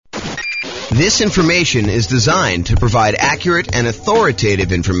This information is designed to provide accurate and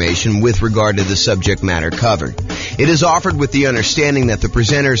authoritative information with regard to the subject matter covered. It is offered with the understanding that the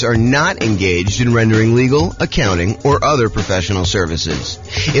presenters are not engaged in rendering legal, accounting, or other professional services.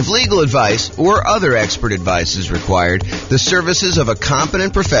 If legal advice or other expert advice is required, the services of a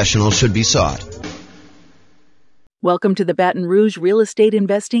competent professional should be sought. Welcome to the Baton Rouge Real Estate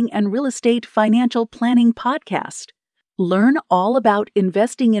Investing and Real Estate Financial Planning Podcast. Learn all about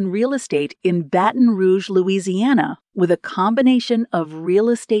investing in real estate in Baton Rouge, Louisiana, with a combination of real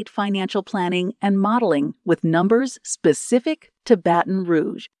estate financial planning and modeling with numbers specific to Baton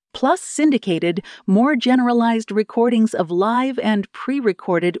Rouge, plus syndicated, more generalized recordings of live and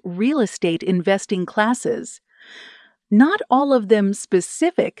pre-recorded real estate investing classes. Not all of them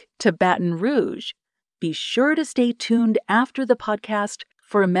specific to Baton Rouge. Be sure to stay tuned after the podcast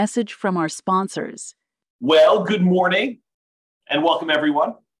for a message from our sponsors. Well, good morning and welcome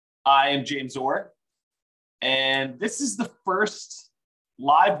everyone. I am James Orr, and this is the first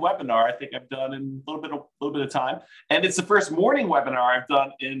live webinar I think I've done in a little bit of time, and it's the first morning webinar I've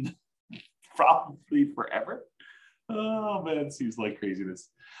done in probably forever. Oh man, it seems like craziness.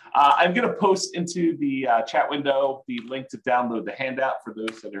 I'm going to post into the chat window the link to download the handout for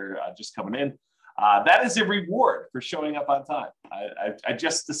those that are just coming in. That is a reward for showing up on time. I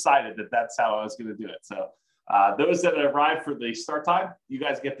just decided that that's how I was going to do it. So those that arrived for the start time, you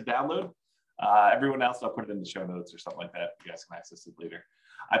guys get the download. Everyone else, I'll put it in the show notes or something like that. You guys can access it later.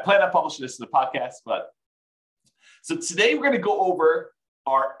 I plan on publishing this in the podcast, so today we're going to go over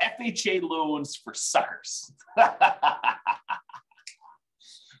our FHA loans for suckers.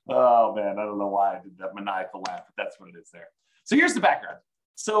 Oh man, I don't know why I did that maniacal laugh, but that's what it is there. So here's the background.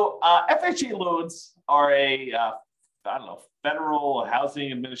 So FHA loans are a, Federal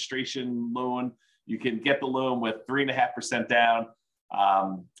Housing Administration loan. You can get the loan with 3.5% down,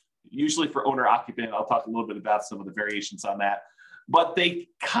 usually for owner-occupant. I'll talk a little bit about some of the variations on that. But they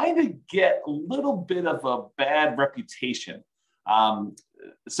kind of get a little bit of a bad reputation.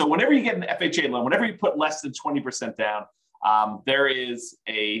 So whenever you get an FHA loan, whenever you put less than 20% down, there is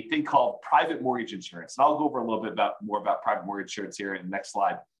a thing called private mortgage insurance. And I'll go over a little bit more about private mortgage insurance here in the next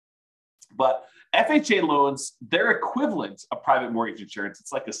slide. But FHA loans, their equivalent of private mortgage insurance,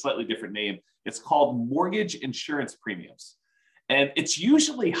 it's like a slightly different name. It's called mortgage insurance premiums. And it's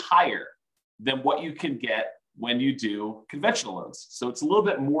usually higher than what you can get when you do conventional loans. So it's a little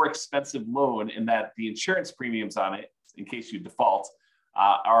bit more expensive loan in that the insurance premiums on it, in case you default,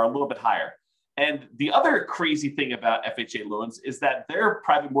 are a little bit higher. And the other crazy thing about FHA loans is that their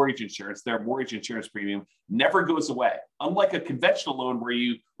private mortgage insurance, their mortgage insurance premium never goes away. Unlike a conventional loan where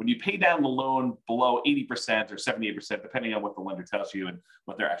when you pay down the loan below 80% or 78%, depending on what the lender tells you and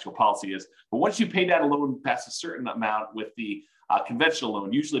what their actual policy is. But once you pay down a loan past a certain amount with the conventional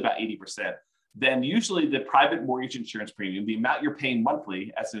loan, usually about 80%, then usually the private mortgage insurance premium, the amount you're paying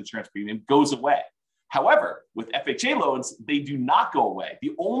monthly as an insurance premium, goes away. However, with FHA loans, they do not go away.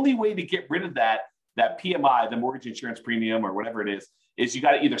 The only way to get rid of that PMI, the mortgage insurance premium or whatever it is you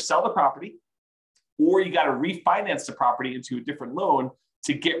got to either sell the property or you got to refinance the property into a different loan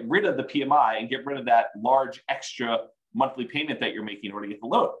to get rid of the PMI and get rid of that large extra monthly payment that you're making in order to get the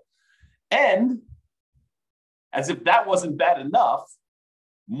loan. And as if that wasn't bad enough,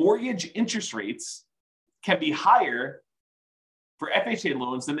 mortgage interest rates can be higher for FHA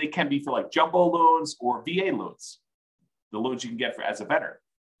loans than they can be for like jumbo loans or VA loans, the loans you can get as a veteran.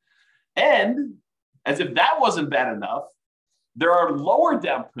 And as if that wasn't bad enough, there are lower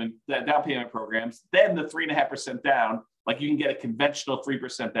down payment programs than the 3.5% down. Like you can get a conventional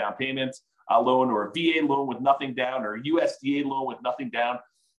 3% down payment loan or a VA loan with nothing down or a USDA loan with nothing down.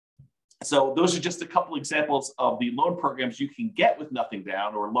 So those are just a couple examples of the loan programs you can get with nothing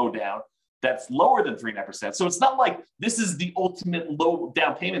down or low down that's lower than 3.5%. So it's not like this is the ultimate low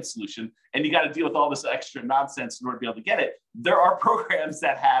down payment solution and you got to deal with all this extra nonsense in order to be able to get it. There are programs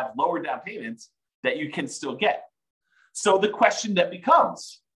that have lower down payments that you can still get. So the question that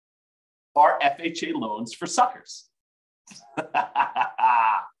becomes, are FHA loans for suckers?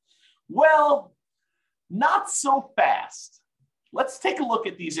 Well, not so fast. Let's take a look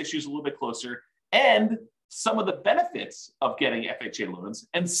at these issues a little bit closer and some of the benefits of getting FHA loans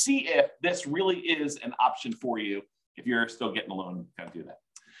and see if this really is an option for you if you're still getting a loan, kind of do that.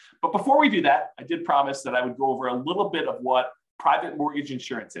 But before we do that, I did promise that I would go over a little bit of what private mortgage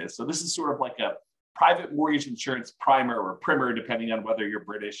insurance is. So this is sort of like a private mortgage insurance primer or primer, depending on whether you're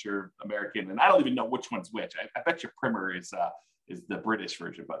British or American. And I don't even know which one's which. I bet your primer is the British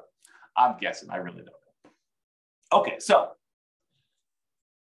version, but I'm guessing. I really don't know. Okay, so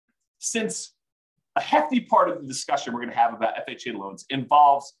since a hefty part of the discussion we're going to have about FHA loans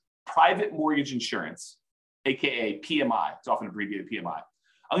involves private mortgage insurance, AKA PMI. It's often abbreviated PMI.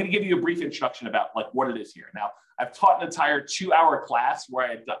 I'm going to give you a brief introduction about like what it is here. Now, I've taught an entire 2-hour class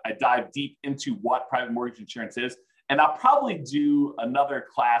where I dive deep into what private mortgage insurance is, and I'll probably do another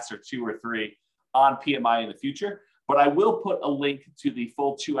class or 2 or 3 on PMI in the future, but I will put a link to the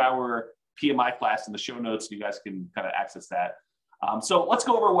full 2-hour PMI class in the show notes so you guys can kind of access that. So let's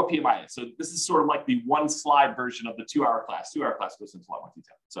go over what PMI is. So this is sort of like the 1-slide version of the 2-hour class. 2-hour class goes into a lot more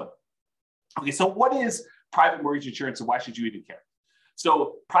detail. So what is private mortgage insurance and why should you even care?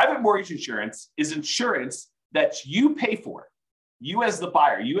 So private mortgage insurance is insurance that you pay for, you as the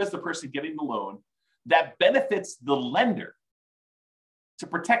buyer, you as the person getting the loan, that benefits the lender to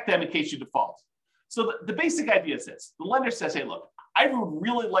protect them in case you default. So the basic idea is this. The lender says, hey, look, I would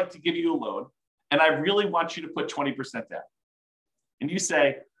really like to give you a loan, and I really want you to put 20% down. And you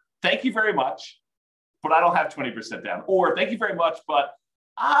say, thank you very much, but I don't have 20% down. Or thank you very much, but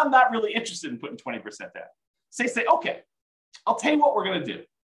I'm not really interested in putting 20% down. So they say, okay, I'll tell you what we're going to do.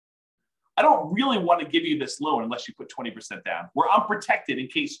 I don't really want to give you this loan unless you put 20% down, where I'm protected in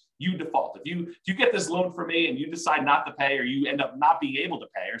case you default. If you get this loan from me and you decide not to pay, or you end up not being able to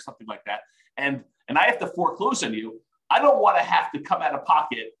pay or something like that, and I have to foreclose on you, I don't want to have to come out of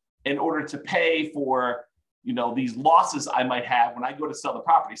pocket in order to pay for, these losses I might have when I go to sell the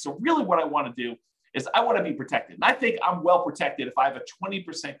property. So really what I want to do is I want to be protected. And I think I'm well protected if I have a 20%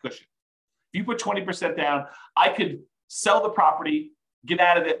 cushion. If you put 20% down, I could sell the property, get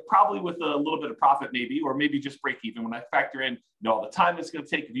out of it, probably with a little bit of profit maybe, or maybe just break even when I factor in all the time it's going to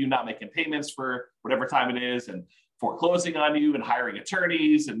take of you not making payments for whatever time it is, and foreclosing on you and hiring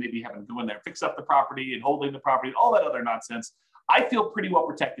attorneys and maybe having to go in there and fix up the property and holding the property and all that other nonsense. I feel pretty well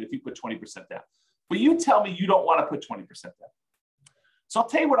protected if you put 20% down. But you tell me you don't want to put 20% down. So I'll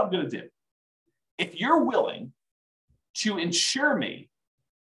tell you what I'm going to do. If you're willing to insure me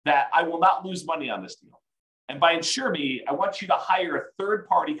that I will not lose money on this deal, and by insure me, I want you to hire a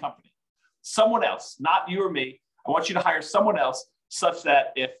third-party company, someone else, not you or me. I want you to hire someone else such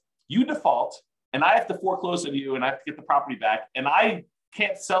that if you default and I have to foreclose on you and I have to get the property back, and I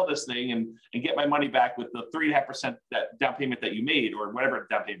can't sell this thing and get my money back with the 3.5% that down payment that you made, or whatever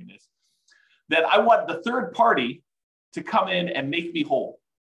down payment is, then I want the third party to come in and make me whole,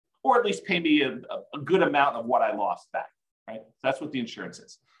 or at least pay me a good amount of what I lost back, right? That's what the insurance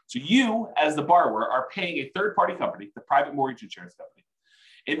is. So you, as the borrower, are paying a third-party company, the private mortgage insurance company,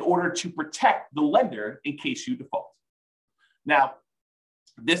 in order to protect the lender in case you default. Now,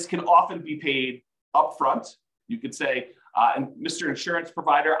 this can often be paid upfront. You could say, and Mr. Insurance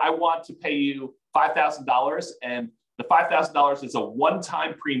Provider, I want to pay you $5,000, and the $5,000 is a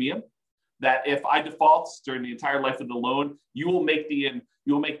one-time premium that if I default during the entire life of the loan, you will make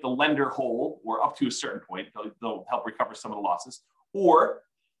the lender whole, or up to a certain point. They'll help recover some of the losses. Or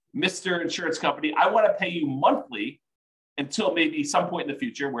Mr. Insurance Company, I want to pay you monthly until maybe some point in the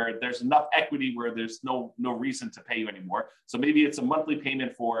future where there's enough equity where there's no reason to pay you anymore. So maybe it's a monthly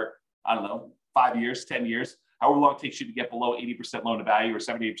payment for, 5 years, 10 years, however long it takes you to get below 80% loan to value or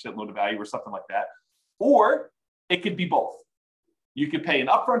 78% loan to value or something like that. Or it could be both. You could pay an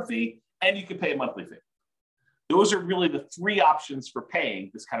upfront fee and you could pay a monthly fee. Those are really the 3 options for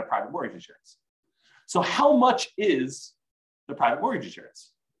paying this kind of private mortgage insurance. So how much is the private mortgage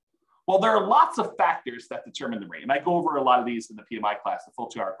insurance? Well, there are lots of factors that determine the rate. And I go over a lot of these in the PMI class, the full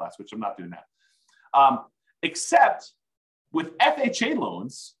 2-hour class, which I'm not doing now. Except with FHA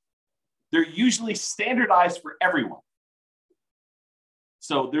loans, they're usually standardized for everyone.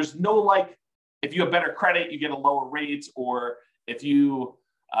 So there's no if you have better credit, you get a lower rate, or if you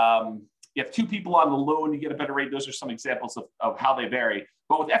have 2 people on the loan, you get a better rate. Those are some examples of how they vary.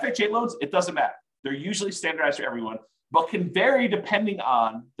 But with FHA loans, it doesn't matter. They're usually standardized for everyone, but can vary depending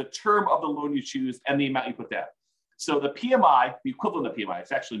on the term of the loan you choose and the amount you put down. So the PMI, the equivalent of PMI,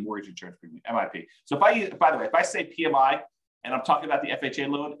 it's actually mortgage insurance premium, MIP. So if I say PMI and I'm talking about the FHA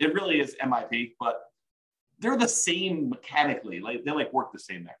loan, it really is MIP, but they're the same mechanically. They work the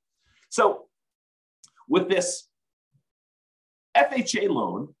same there. So with this FHA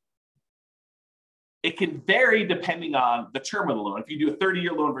loan, it can vary depending on the term of the loan. If you do a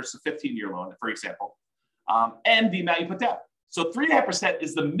 30-year loan versus a 15-year loan, for example, and the amount you put down. So 3.5%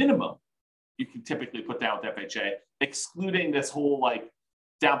 is the minimum you can typically put down with FHA, excluding this whole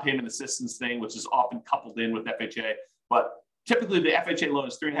down payment assistance thing, which is often coupled in with FHA. But typically the FHA loan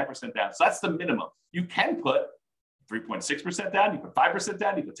is 3.5% down. So that's the minimum. You can put 3.6% down, you put 5%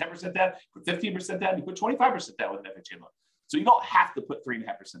 down, you put 10% down, you put 15% down, you put 25% down with an FHA loan. So you don't have to put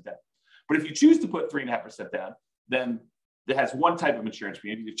 3.5% down. But if you choose to put 3.5% down, then it has one type of insurance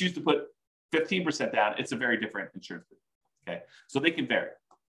premium. If you choose to put 15% down, it's a very different insurance premium. Okay, so they can vary.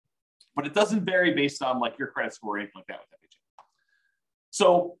 but it doesn't vary based on like your credit score or anything like that with FHA.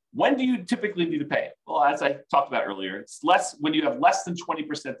 So when do you typically need to pay it? Well, as I talked about earlier, it's less when you have less than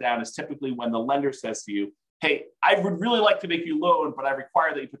 20% down is typically when the lender says to you, hey, I would really like to make you a loan, but I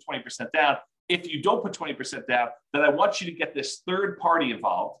require that you put 20% down. If you don't put 20% down, then I want you to get this third party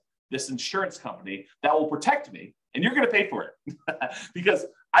involved, this insurance company that will protect me, and you're going to pay for it because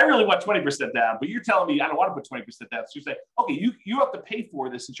I really want 20% down, but you're telling me I don't want to put 20% down. So you say, okay, you have to pay for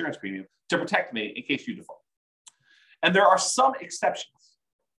this insurance premium to protect me in case you default. And there are some exceptions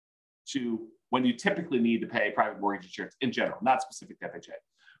to when you typically need to pay private mortgage insurance in general, not specific to FHA.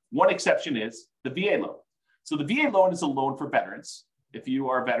 One exception is the VA loan. So the VA loan is a loan for veterans. If you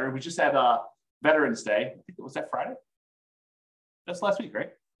are a veteran, we just had Veterans Day. I think it was that Friday. That's last week,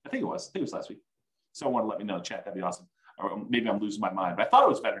 right? I think it was last week. Someone let me know in the chat. That'd be awesome. Or maybe I'm losing my mind, but I thought it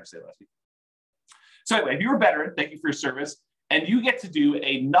was Veterans Day last week. So anyway, if you're a veteran, thank you for your service. And you get to do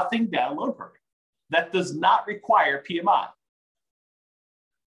a nothing down loan program that does not require PMI.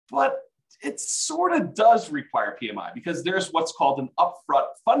 But it sort of does require PMI because there's what's called an upfront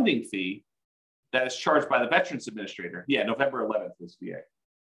funding fee that is charged by the Veterans Administrator. Yeah, November 11th was VA.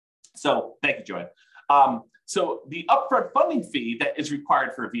 So thank you, Joanne. So the upfront funding fee that is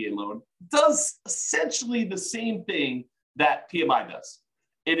required for a VA loan does essentially the same thing that PMI does.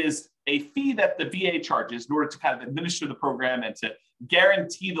 It is a fee that the VA charges in order to kind of administer the program and to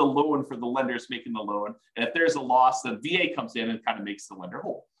guarantee the loan for the lenders making the loan. And if there's a loss, then VA comes in and kind of makes the lender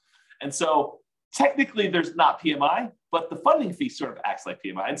whole. And so technically there's not PMI, but the funding fee sort of acts like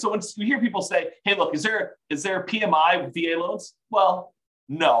PMI. And so when you hear people say, hey, look, is there PMI with VA loans? Well,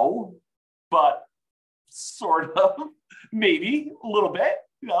 no, but sort of, maybe a little bit,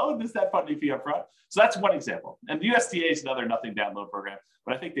 there's that funding fee up front. So that's one example. And the USDA is another nothing down loan program,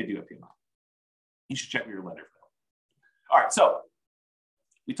 but I think they do have PMI. You should check with your lender for that. All right, so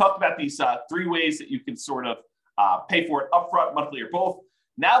we talked about these three ways that you can sort of pay for it upfront, monthly, or both.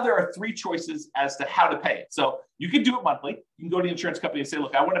 Now there are three choices as to how to pay it. So you can do it monthly. You can go to the insurance company and say,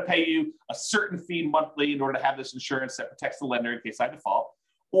 look, I want to pay you a certain fee monthly in order to have this insurance that protects the lender in case I default.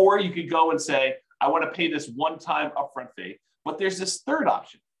 Or you could go and say, I want to pay this one-time upfront fee. But there's this third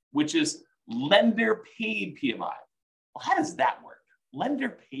option, which is lender paid PMI. Well, how does that work?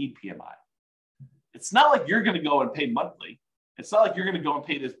 Lender paid PMI. It's not like you're going to go and pay monthly. It's not like you're going to go and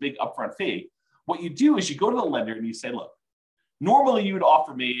pay this big upfront fee. What you do is you go to the lender and you say, look, normally you would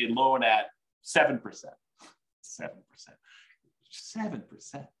offer me a loan at 7%. 7%.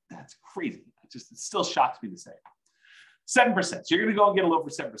 7%. That's crazy. It still shocks me to say. 7%. So you're going to go and get a loan for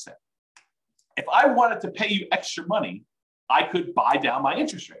 7%. If I wanted to pay you extra money, I could buy down my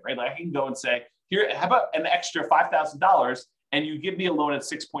interest rate, right? Like I can go and say, here, how about an extra $5,000 and you give me a loan at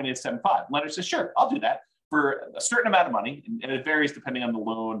 6.875. Lender says, sure, I'll do that for a certain amount of money. And it varies depending on the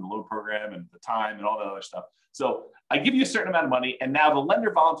loan program and the time and all that other stuff. So I give you a certain amount of money. And now the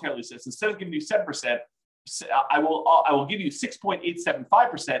lender voluntarily says, instead of giving you 7%, I will give you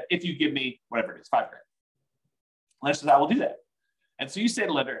 6.875% if you give me whatever it is, $5,000. Lender says, I will do that. And so you say to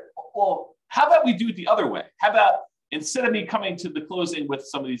the lender, well, how about we do it the other way? How about instead of me coming to the closing with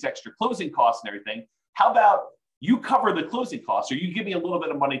some of these extra closing costs and everything, how about you cover the closing costs or you give me a little bit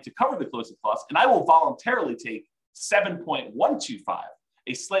of money to cover the closing costs and I will voluntarily take 7.125,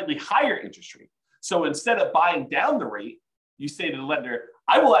 a slightly higher interest rate. So instead of buying down the rate, you say to the lender,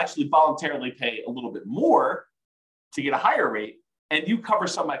 I will actually voluntarily pay a little bit more to get a higher rate and you cover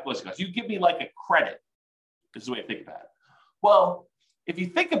some of my closing costs. You give me like a credit. This is the way I think about it. Well, if you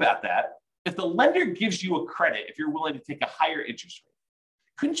think about that, if the lender gives you a credit, if you're willing to take a higher interest rate,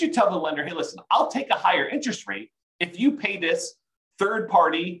 couldn't you tell the lender, hey, listen, I'll take a higher interest rate if you pay this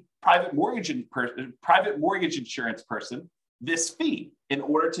third-party private mortgage insurance person this fee in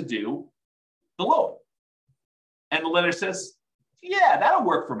order to do the loan? And the lender says, yeah, that'll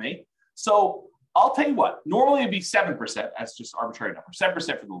work for me. So I'll tell you what, normally it'd be 7%, that's just arbitrary number,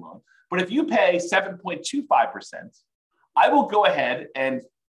 7% for the loan. But if you pay 7.25%, I will go ahead and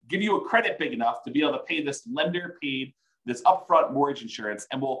give you a credit big enough to be able to pay this lender paid, this upfront mortgage insurance,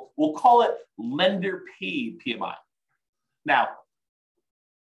 and we'll call it lender paid PMI. Now,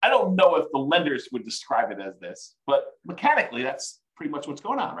 I don't know if the lenders would describe it as this, but mechanically, that's pretty much what's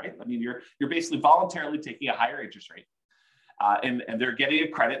going on, right? I mean, you're basically voluntarily taking a higher interest rate, and they're getting a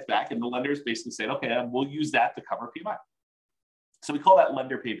credit back, and the lenders basically saying, okay, we'll use that to cover PMI. So we call that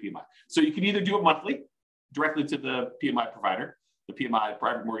lender paid PMI. So you can either do it monthly, directly to the PMI provider, the PMI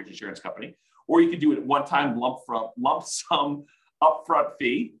private mortgage insurance company, or you could do it one-time lump sum upfront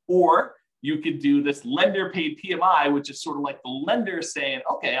fee, or you could do this lender paid PMI, which is sort of like the lender saying,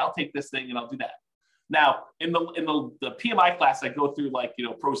 okay, I'll take this thing and I'll do that. Now, in the PMI class, I go through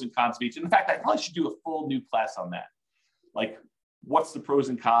pros and cons of each. And in fact, I probably should do a full new class on that. Like, what's the pros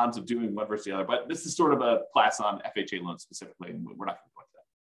and cons of doing one versus the other? But this is sort of a class on FHA loans specifically, and we're not going to go into that.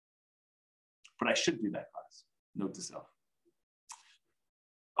 But I should do that class. Note to self.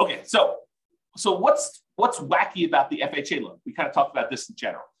 Okay, so what's wacky about the FHA loan? We kind of talked about this in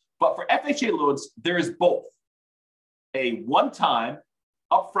general. But for FHA loans, there is both a one-time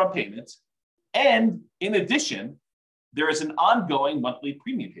upfront payment, and in addition, there is an ongoing monthly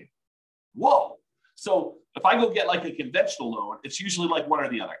premium payment. Whoa. So if I go get like a conventional loan, it's usually like one or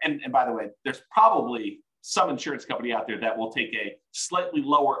the other. And by the way, there's probably some insurance company out there that will take a slightly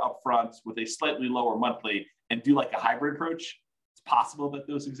lower upfront with a slightly lower monthly and do like a hybrid approach. It's possible that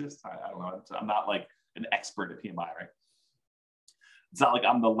those exist. I don't know. I'm not like an expert at PMI, right? It's not like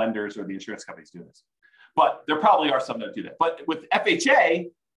I'm the lenders or the insurance companies doing this. But there probably are some that do that. But with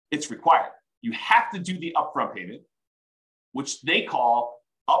FHA, it's required. You have to do the upfront payment, which they call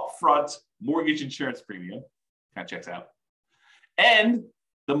upfront mortgage insurance premium. Kind of checks out. And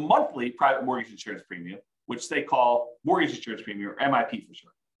the monthly private mortgage insurance premium, which they call mortgage insurance premium, or MIP for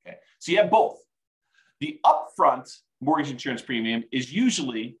short. Okay, so you have both. The upfront mortgage insurance premium is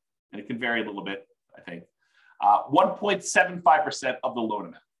usually, and it can vary a little bit, I think, 1.75% of the loan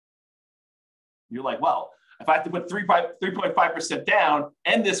amount. You're like, well, if I have to put 3.5% down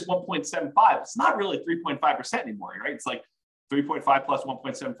and this 1.75, it's not really 3.5% anymore, right? It's like 3.5 plus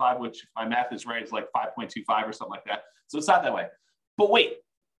 1.75, which if my math is right, is like 5.25 or something like that. So it's not that way. But wait,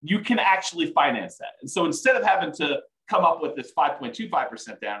 you can actually finance that. And so instead of having to come up with this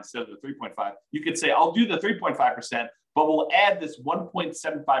 5.25% down instead of the 3.5, you could say, I'll do the 3.5%, but we'll add this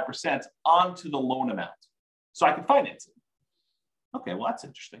 1.75% onto the loan amount. So I can finance it. Okay, well, that's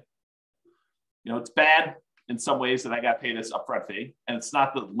interesting. You know, it's bad in some ways that I got paid this upfront fee, and it's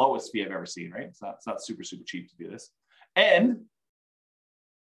not the lowest fee I've ever seen, right? It's not super, super cheap to do this. And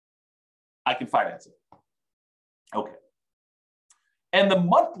I can finance it. Okay. And the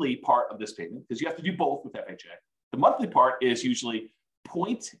monthly part of this payment, because you have to do both with FHA, the monthly part is usually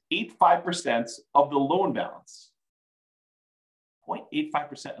 0.85% of the loan balance.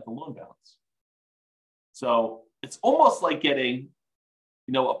 0.85% of the loan balance. So it's almost like getting,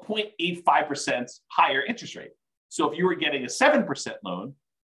 you know, a 0.85% higher interest rate. So if you were getting a 7% loan,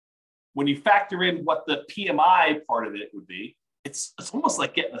 when you factor in what the PMI part of it would be, it's almost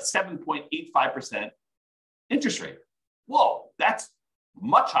like getting a 7.85% interest rate. Whoa, that's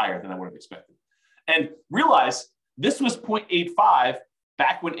much higher than I would have expected. And realize this was 0.85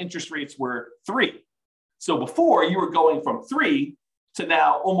 back when interest rates were 3. So before you were going from 3 to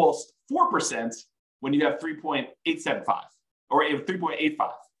now almost 4% when you have 3.875 or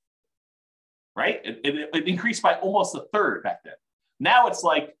 3.85, right? It increased by almost a third back then. Now it's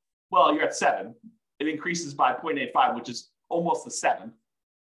like, well, you're at 7. It increases by 0.85, which is almost the 7.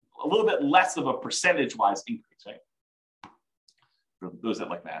 A little bit less of a percentage-wise increase, right? For those that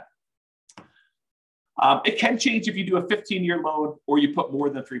like math. It can change if you do a 15-year loan or you put more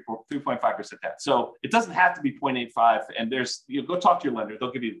than 3.5% down. So it doesn't have to be 0.85. And you go talk to your lender.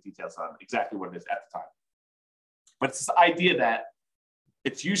 They'll give you the details on exactly what it is at the time. But it's this idea that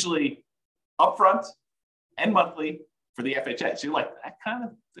it's usually upfront and monthly for the FHA. So you're like, that kind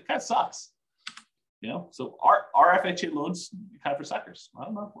of sucks. You know, so our FHA loans kind of for suckers. I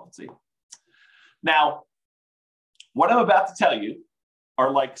don't know. Let's see. Now, what I'm about to tell you are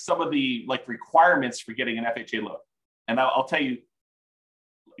like some of the like requirements for getting an FHA loan. And I'll tell you,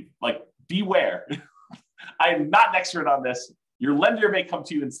 like, beware. I'm not an expert on this. Your lender may come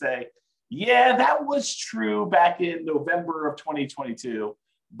to you and say, yeah, that was true back in November of 2022,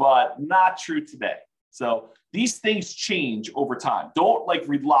 but not true today. So these things change over time. Don't like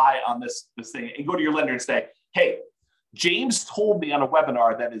rely on this thing and go to your lender and say, hey, James told me on a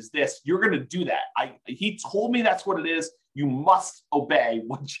webinar that is this. You're going to do that. He told me that's what it is. You must obey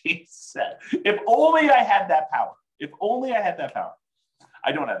what James said. If only I had that power. If only I had that power.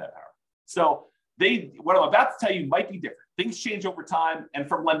 I don't have that power. So what I'm about to tell you might be different. Things change over time and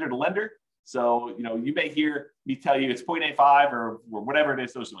from lender to lender. So, you know, you may hear me tell you it's 0.85 or whatever it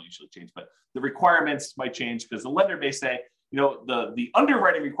is. Those don't usually change, but the requirements might change because the lender may say, you know, the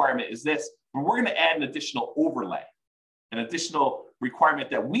underwriting requirement is this, but we're going to add an additional overlay, an additional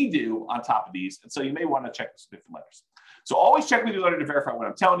requirement that we do on top of these. And so you may want to check with some different lenders. So always check with your lender to verify what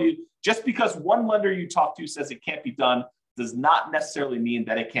I'm telling you. Just because one lender you talk to says it can't be done does not necessarily mean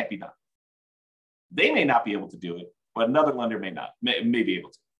that it can't be done. They may not be able to do it, but another lender may be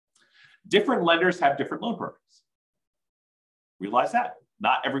able to. Different lenders have different loan programs. Realize that.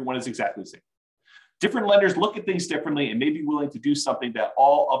 Not everyone is exactly the same. Different lenders look at things differently and may be willing to do something that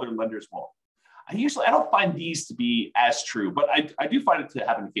all other lenders won't. I don't find these to be as true, but I do find it to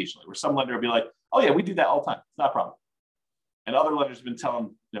happen occasionally where some lender will be like, oh yeah, we do that all the time. It's not a problem. And other lenders have been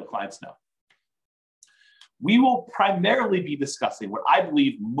telling clients no. We will primarily be discussing what I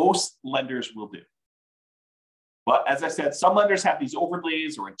believe most lenders will do. But as I said, some lenders have these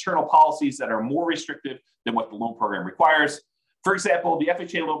overlays or internal policies that are more restrictive than what the loan program requires. For example, the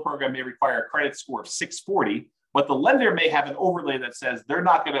FHA loan program may require a credit score of 640, but the lender may have an overlay that says they're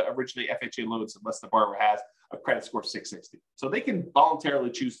not going to originate FHA loans unless the borrower has a credit score of 660. So they can voluntarily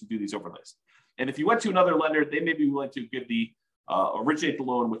choose to do these overlays. And if you went to another lender, they may be willing to give originate the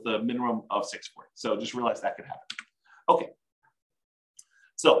loan with a minimum of 640. So just realize that could happen. Okay.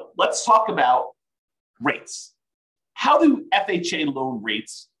 So let's talk about rates. How do FHA loan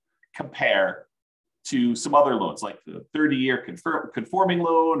rates compare to some other loans, like the 30-year conforming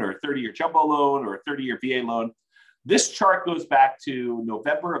loan or 30-year jumbo loan or 30-year VA loan? This chart goes back to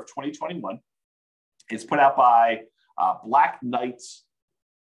November of 2021. It's put out by Black Knight.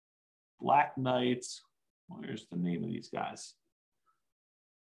 Where's the name of these guys?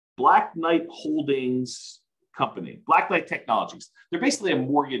 Black Knight Holdings Company, Black Knight Technologies. They're basically a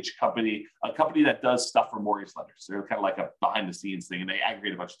mortgage company, a company that does stuff for mortgage lenders. They're kind of like a behind the scenes thing, and they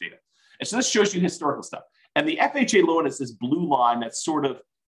aggregate a bunch of data. And so this shows you historical stuff. And the FHA loan is this blue line that's sort of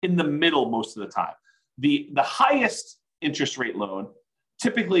in the middle most of the time. The highest interest rate loan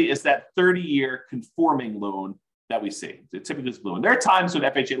typically is that 30-year conforming loan that we see. It typically is blue. And there are times when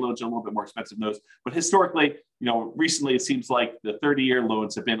FHA loans are a little bit more expensive than those, but historically, recently it seems like the 30-year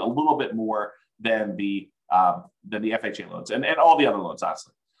loans have been a little bit more than the FHA loans and all the other loans,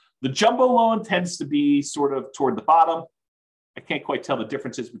 honestly. The jumbo loan tends to be sort of toward the bottom. I can't quite tell the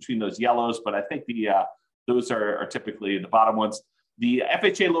differences between those yellows, but I think those are typically the bottom ones. The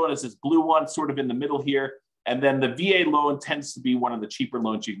FHA loan is this blue one, sort of in the middle here. And then the VA loan tends to be one of the cheaper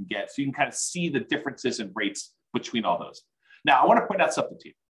loans you can get. So you can kind of see the differences in rates between all those. Now, I want to point out something to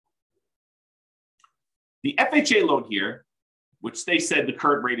you. The FHA loan here, which they said the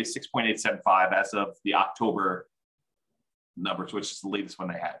current rate is 6.875 as of the October numbers, which is the latest one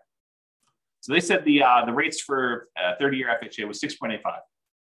they had. So they said the rates for 30-year FHA was 6.85.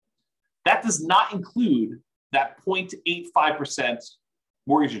 That does not include that 0.85%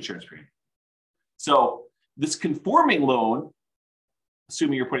 mortgage insurance premium. So this conforming loan,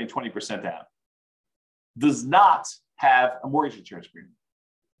 assuming you're putting 20% down, does not have a mortgage insurance premium.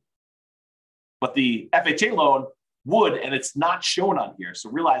 But the FHA loan would, and it's not shown on here. So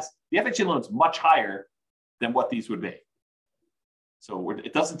realize the FHA loan is much higher than what these would be. So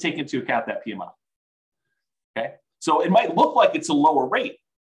it doesn't take into account that PMI. Okay. So it might look like it's a lower rate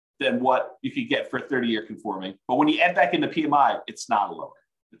than what you could get for a 30-year conforming, but when you add back in the PMI, it's not a lower.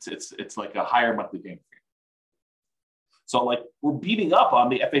 It's like a higher monthly payment. So like we're beating up on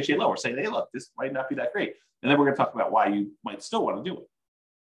the FHA loan. We're saying, hey, look, this might not be that great. And then we're going to talk about why you might still want to do it.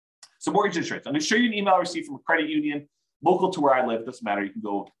 So mortgage insurance. I'm going to show you an email I received from a credit union local to where I live. It doesn't matter. You can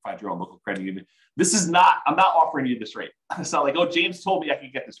go find your own local credit union. I'm not offering you this rate. It's not like, oh, James told me I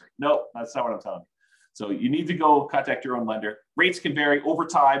could get this rate. No, that's not what I'm telling you. So you need to go contact your own lender. Rates can vary over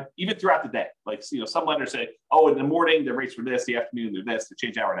time, even throughout the day. Like, some lenders say, oh, in the morning, the rates were this, the afternoon, they're this, they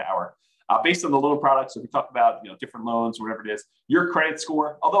change hour to hour. Based on the loan product, so if we talk about different loans or whatever it is, your credit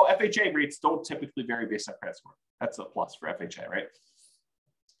score, although FHA rates don't typically vary based on credit score. That's a plus for FHA, right?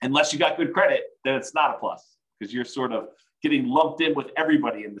 Unless you got good credit, then it's not a plus because you're sort of getting lumped in with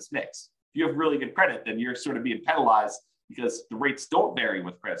everybody in this mix. If you have really good credit, then you're sort of being penalized because the rates don't vary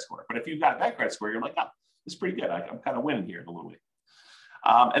with credit score. But if you've got a bad credit score, you're like, oh, this is pretty good. I'm kind of winning here in a little way.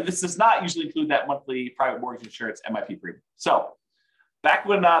 And this does not usually include that monthly private mortgage insurance MIP premium. So back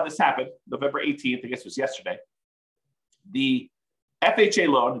when this happened, November 18th, I guess it was yesterday, the FHA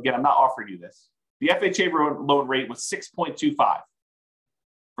loan, again, I'm not offering you this. The FHA loan rate was 6.25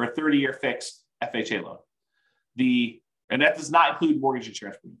 for a 30-year fixed FHA loan. And that does not include mortgage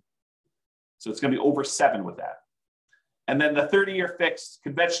insurance premium. So it's going to be over 7 with that. And then the 30-year fixed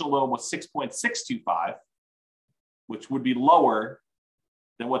conventional loan was 6.625, which would be lower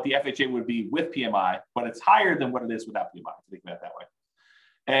than what the FHA would be with PMI, but it's higher than what it is without PMI, if you think about it that way.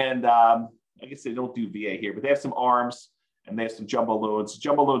 And I guess they don't do VA here, but they have some ARMs and they have some jumbo loans.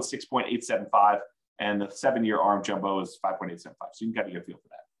 Jumbo loan 6.875, and the 7-year ARM jumbo is 5.875. So you can kind of get a feel for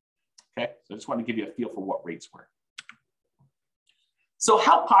that. Okay, so I just want to give you a feel for what rates were. So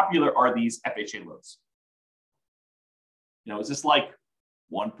how popular are these FHA loans? Is this like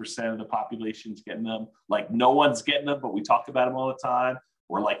 1% of the population's getting them? Like no one's getting them, but we talk about them all the time?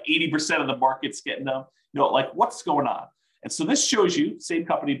 Or like 80% of the market's getting them? Like what's going on? And so this shows you, same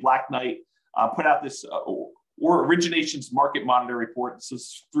company, Black Knight, put out this or Originations Market Monitor report. This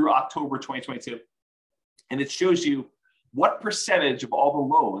is through October 2022. And it shows you what percentage of all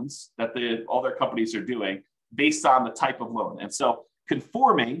the loans that all their companies are doing based on the type of loan. And so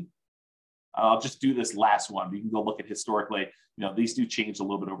conforming, I'll just do this last one. You can go look at historically. These do change a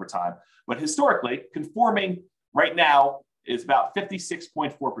little bit over time. But historically, conforming right now is about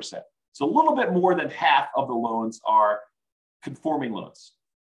 56.4%. So a little bit more than half of the loans are conforming loans,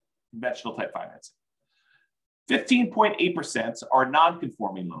 conventional type financing. 15.8% are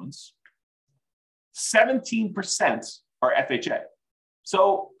non-conforming loans. 17% are FHA.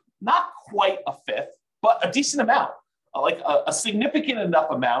 So not quite a fifth, but a decent amount, like a significant enough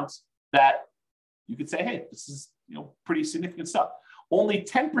amount that you could say, hey, this is pretty significant stuff. Only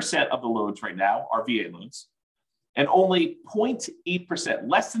 10% of the loans right now are VA loans, and only 0.8%,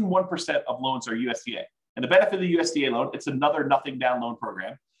 less than 1% of loans are USDA. And the benefit of the USDA loan, it's another nothing down loan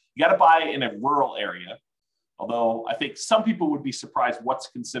program. You got to buy in a rural area, although I think some people would be surprised what's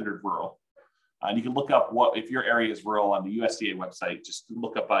considered rural. And you can look up if your area is rural on the USDA website. Just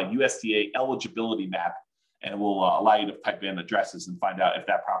look up a USDA eligibility map, and it will allow you to type in addresses and find out if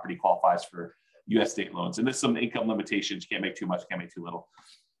that property qualifies for USDA loans. And there's some income limitations. You can't make too much, can't make too little.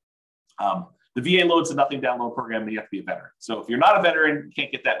 The VA loan is a nothing down loan program, and you have to be a veteran. So if you're not a veteran, you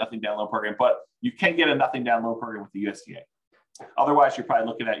can't get that nothing down loan program, but you can get a nothing down loan program with the USDA. Otherwise, you're probably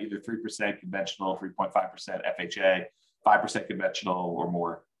looking at either 3% conventional, 3.5% FHA, 5% conventional or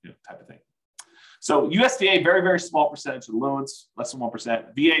more type of thing. So USDA, very, very small percentage of the loans, less than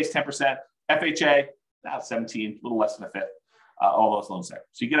 1%. VA is 10%. FHA, about 17, a little less than a fifth, all those loans there.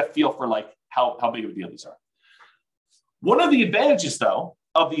 So you get a feel for how big of a deal these are. One of the advantages, though,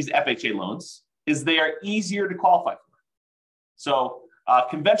 of these FHA loans is they are easier to qualify for. So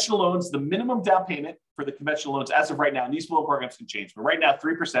conventional loans, the minimum down payment for the conventional loans as of right now, and these loan programs can change, but right now,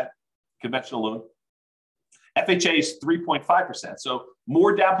 3% conventional loan. FHA is 3.5%. So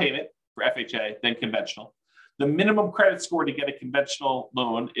more down payment for FHA than conventional. The minimum credit score to get a conventional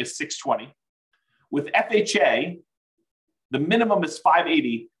loan is 620. With FHA, the minimum is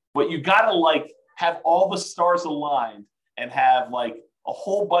 580, but you got to have all the stars aligned and have a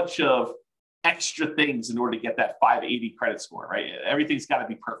whole bunch of extra things in order to get that 580 credit score, right? Everything's got to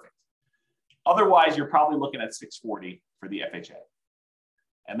be perfect. Otherwise, you're probably looking at 640 for the FHA.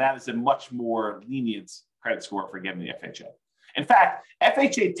 And that is a much more lenient credit score for getting the FHA. In fact,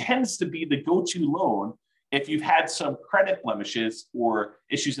 FHA tends to be the go-to loan if you've had some credit blemishes or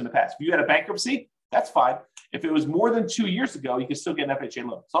issues in the past. If you had a bankruptcy, that's fine. If it was more than 2 years ago, you can still get an FHA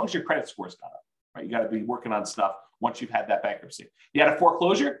loan, as long as your credit score's gone up, right? You got to be working on stuff once you've had that bankruptcy. You had a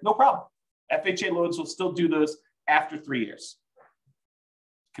foreclosure, no problem. FHA loans will still do those after 3 years.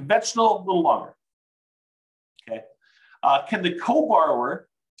 Conventional, a little longer. Okay. Can the co-borrower,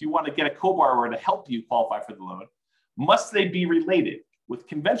 if you want to get a co-borrower to help you qualify for the loan, must they be related? With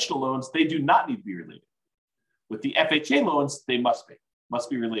conventional loans, they do not need to be related. With the FHA loans, they must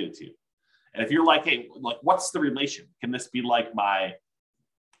be related to you. And if you're hey, what's the relation? Can this be my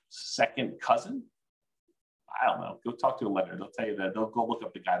second cousin? I don't know. Go talk to a lender. They'll tell you that. They'll go look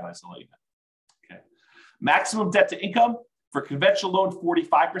up the guidelines and let you know. Okay. Maximum debt to income for conventional loan,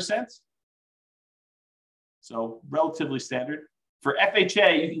 45%. So relatively standard. For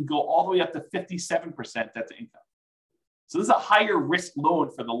FHA, you can go all the way up to 57% debt to income. So this is a higher risk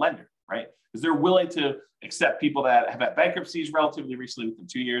loan for the lender, right? Because they're willing to accept people that have had bankruptcies relatively recently, within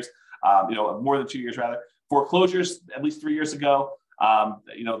 2 years, more than 2 years rather. Foreclosures, at least 3 years ago,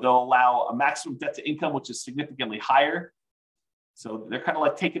 they'll allow a maximum debt to income, which is significantly higher. So they're kind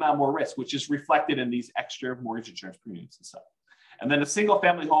of taking on more risk, which is reflected in these extra mortgage insurance premiums and stuff. And then a single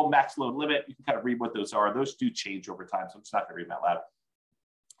family home max loan limit, you can kind of read what those are. Those do change over time, so I'm just not going to read them out loud.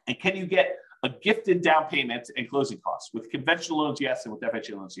 And can you get a gifted down payment and closing costs? With conventional loans, yes, and with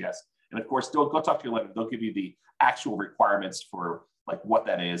FHA loans, yes. And of course, go talk to your lender. They'll give you the actual requirements for what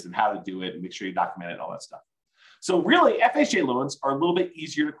that is and how to do it, and make sure you document it and all that stuff. So really, FHA loans are a little bit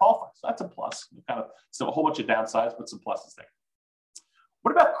easier to qualify. So that's a plus. So a whole bunch of downsides, but some pluses there.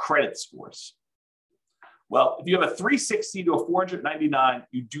 What about credit scores? Well, if you have a 360 to a 499,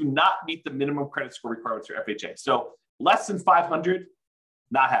 you do not meet the minimum credit score requirements for FHA. So less than 500,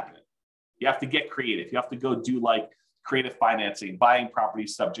 not happening. You have to get creative. You have to go do creative financing, buying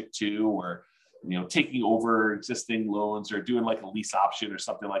properties subject to, or taking over existing loans, or doing a lease option or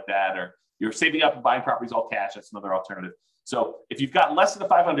something like that, or you're saving up and buying properties all cash. That's another alternative. So if you've got less than a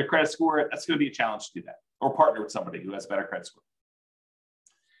 500 credit score, that's going to be a challenge to do that, or partner with somebody who has a better credit score.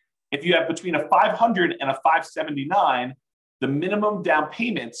 If you have between a 500 and a 579, the minimum down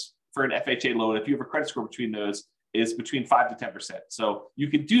payments for an FHA loan, if you have a credit score between those, is between 5 to 10%. So you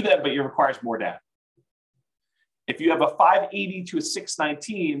can do that, but it requires more down. If you have a 580 to a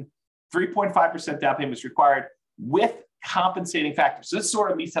 619, 3.5% down payment is required with compensating factors. So this is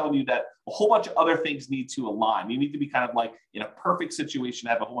sort of me telling you that a whole bunch of other things need to align. You need to be kind of like in a perfect situation,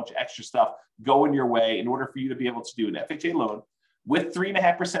 have a whole bunch of extra stuff going your way in order for you to be able to do an FHA loan with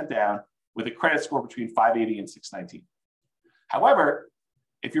 3.5% down with a credit score between 580 and 619. However,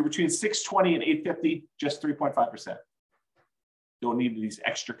 if you're between 620 and 850, just 3.5%. Don't need these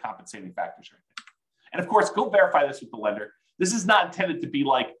extra compensating factors or anything. And of course, go verify this with the lender. This is not intended to be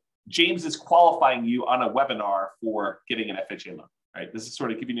like James is qualifying you on a webinar for getting an FHA loan, right? This is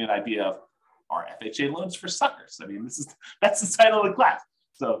sort of giving you an idea of, are FHA loans for suckers? I mean, that's the title of the class.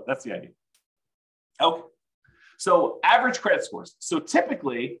 So that's the idea. Okay. So average credit scores. So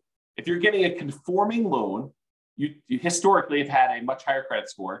typically, if you're getting a conforming loan, you historically have had a much higher credit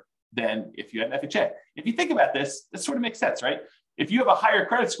score than if you had an FHA. If you think about this, this sort of makes sense, right? If you have a higher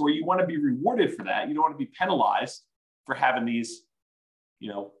credit score, you want to be rewarded for that. You don't want to be penalized for having these,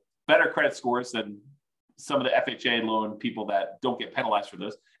 better credit scores than some of the FHA loan people that don't get penalized for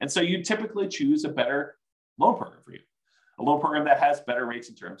those. And so you typically choose a better loan program for you, a loan program that has better rates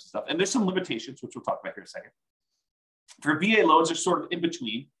and terms and stuff. And there's some limitations, which we'll talk about here in a second. For VA loans, they're sort of in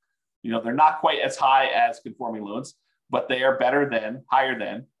between. They're not quite as high as conforming loans, but they are higher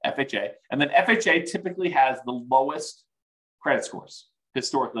than FHA. And then FHA typically has the lowest credit scores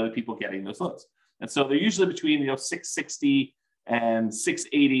historically, the people getting those loans. And so they're usually between 660 and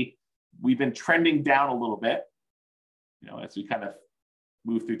 680. We've been trending down a little bit, as we kind of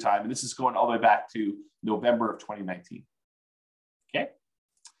move through time. And this is going all the way back to November of 2019. Okay.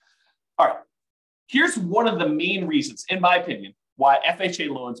 All right. Here's one of the main reasons, in my opinion, why FHA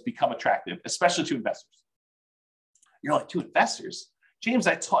loans become attractive, especially to investors. You're like, to investors? James,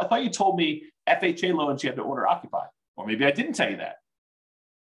 I thought you told me FHA loans you have to owner occupy. Or maybe I didn't tell you that.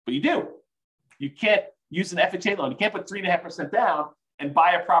 But you do. You can't use an FHA loan. You can't put 3.5% down and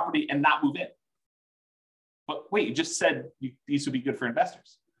buy a property and not move in. But wait, you just said these would be good for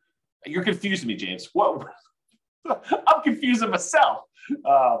investors. You're confusing me, James. What? I'm confusing myself.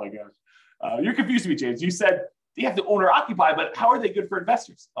 Oh my gosh. You're confusing me, James. You said you have to owner occupy, but how are they good for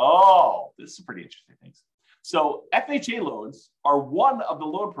investors? Oh, this is pretty interesting things. So FHA loans are one of the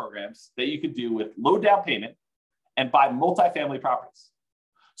loan programs that you could do with low down payment and buy multifamily properties.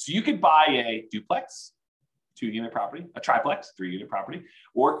 So you could buy a duplex, 2-unit property, a triplex, 3-unit property,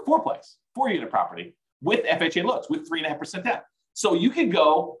 or fourplex, 4-unit property with FHA loans with 3.5% down. So you can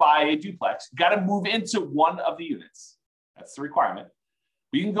go buy a duplex, got to move into one of the units. That's the requirement.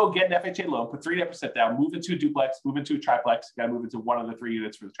 But you can go get an FHA loan, put 3.5% down, move into a duplex, move into a triplex, got to move into one of the 3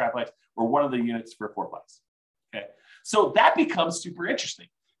 units for the triplex or one of the units for a fourplex. Okay. So that becomes super interesting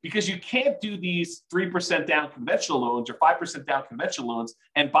because you can't do these 3% down conventional loans or 5% down conventional loans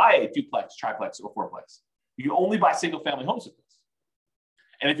and buy a duplex, triplex, or fourplex. You can only buy single family homes with this.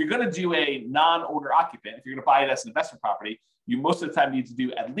 And if you're going to do a non-owner occupant, if you're going to buy it as an investment property, you most of the time need to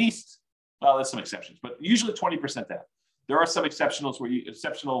do at least, well, there's some exceptions, but usually 20% down. There are some exceptional loans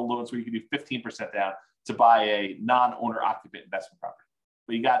where you can do 15% down to buy a non-owner occupant investment property.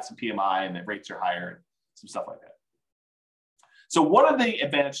 But you got some PMI and the rates are higher and some stuff like that. So one of the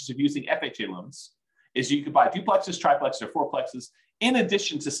advantages of using FHA loans is you could buy duplexes, triplexes, or fourplexes in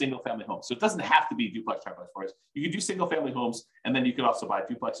addition to single family homes. So it doesn't have to be duplex, triplex, fourplex. You can do single family homes, and then you can also buy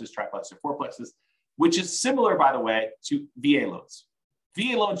duplexes, triplexes, or fourplexes, which is similar, by the way, to VA loans.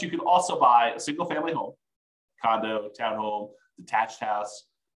 VA loans, you can also buy a single family home, condo, townhome, detached house.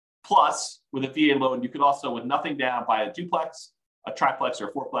 Plus, with a VA loan, you could also, with nothing down, buy a duplex, a triplex, or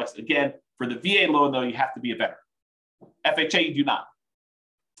a fourplex. Again, for the VA loan, though, you have to be a veteran. FHA, you do not.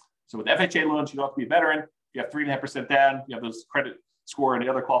 So with FHA loans, you don't have to be a veteran. You have 3.5% down. You have those credit score and the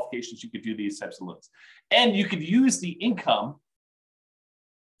other qualifications. You could do these types of loans. And you could use the income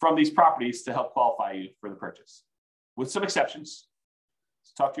from these properties to help qualify you for the purchase. With some exceptions.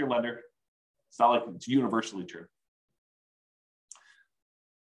 So talk to your lender. It's not like it's universally true.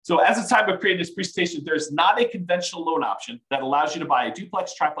 So as of the time of creating this presentation, there's not a conventional loan option that allows you to buy a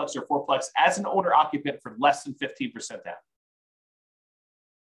duplex, triplex, or fourplex as an owner occupant for less than 15% down.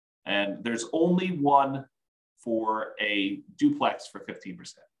 And there's only one for a duplex for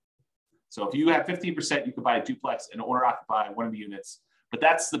 15%. So if you have 15%, you can buy a duplex and owner occupy one of the units, but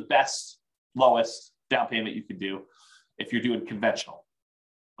that's the best, lowest down payment you can do if you're doing conventional.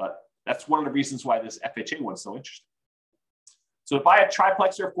 But that's one of the reasons why this FHA one's so interesting. So to buy a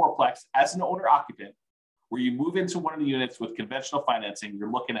triplex or a fourplex as an owner occupant, where you move into one of the units with conventional financing,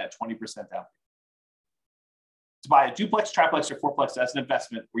 you're looking at 20% down payment. To buy a duplex, triplex, or fourplex as an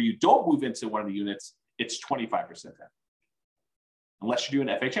investment, where you don't move into one of the units, it's 25% down, unless you're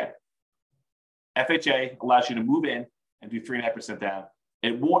doing FHA. FHA allows you to move in and do 3.5% down.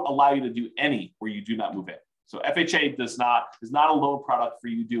 It won't allow you to do any where you do not move in. So FHA is not a loan product for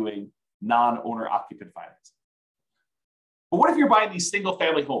you doing non-owner occupant financing. But what if you're buying these single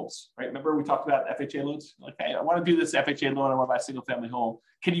family homes, right? Remember we talked about FHA loans? Like, hey, I want to do this FHA loan. I want to buy a single family home.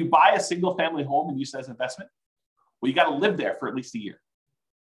 Can you buy a single family home and use it as an investment? Well, you got to live there for at least a year.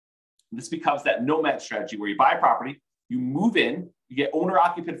 And this becomes that nomad strategy where you buy a property, you move in, you get owner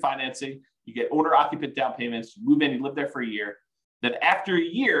occupant financing, you get owner occupant down payments, you move in, you live there for a year. Then after a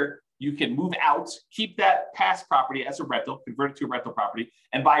year, you can move out, keep that past property as a rental, convert it to a rental property,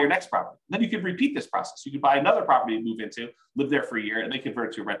 and buy your next property. Then you could repeat this process. You could buy another property to move into, live there for a year, and then convert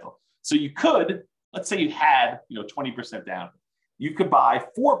it to a rental. So you could, let's say you had 20% down. You could buy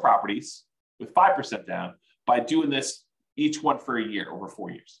 4 properties with 5% down by doing this each one for a year over 4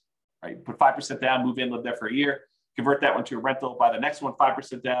 years. Right? Put 5% down, move in, live there for a year, convert that one to a rental, buy the next one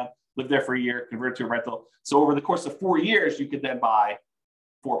 5% down, live there for a year, convert it to a rental. So over the course of 4 years, you could then buy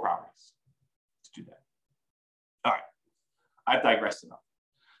 4 properties. Let's do that. All right. I've digressed enough.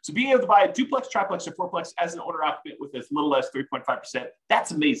 So being able to buy a duplex, triplex, or fourplex as an owner occupant with as little as 3.5%,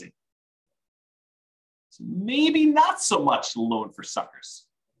 that's amazing. So maybe not so much loan for suckers,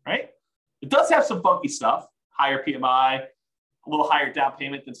 right? It does have some funky stuff, higher PMI, a little higher down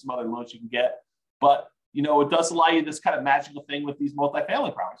payment than some other loans you can get. But, it does allow you this kind of magical thing with these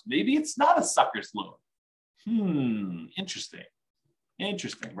multifamily properties. Maybe it's not a sucker's loan. Interesting.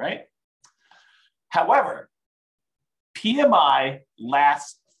 Interesting, right? However, PMI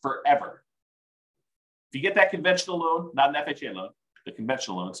lasts forever. If you get that conventional loan, not an FHA loan, the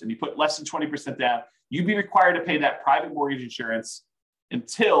conventional loans, and you put less than 20% down, you'd be required to pay that private mortgage insurance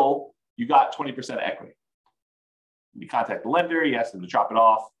until you got 20% equity. You contact the lender, you ask them to drop it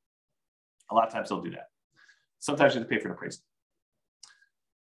off. A lot of times they'll do that. Sometimes you have to pay for an appraisal.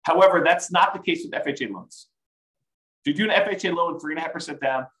 However, that's not the case with FHA loans. If you do an FHA loan 3.5%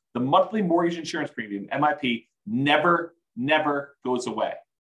 down, the monthly mortgage insurance premium, MIP, never goes away.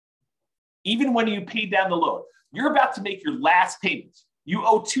 Even when you pay down the loan, you're about to make your last payment. You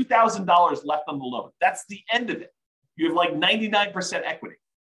owe $2,000 left on the loan. That's the end of it. You have like 99% equity.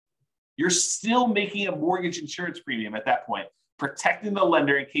 You're still making a mortgage insurance premium at that point, protecting the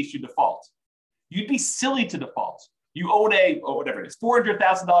lender in case you default. You'd be silly to default. You own whatever it is,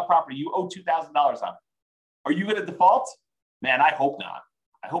 $400,000 property. You owe $2,000 on it. Are you going to default? Man, I hope not.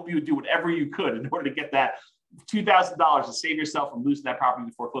 I hope you would do whatever you could in order to get that $2,000 to save yourself from losing that property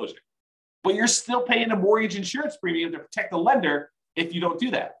to foreclosure. But you're still paying a mortgage insurance premium to protect the lender if you don't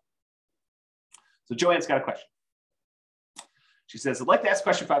do that. So Joanne's got a question. She says, I'd like to ask a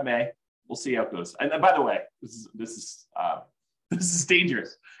question if I may. We'll see how it goes. And by the way, this is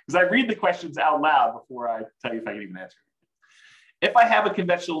dangerous because I read the questions out loud before I tell you if I can even answer it. If I have a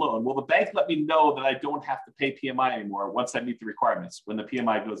conventional loan, will the bank let me know that I don't have to pay PMI anymore once I meet the requirements when the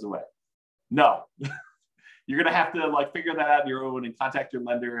PMI goes away? No. You're going to have to figure that out on your own and contact your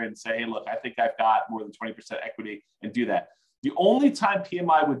lender and say, hey, look, I think I've got more than 20% equity and do that. The only time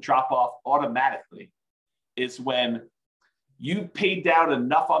PMI would drop off automatically is when you paid down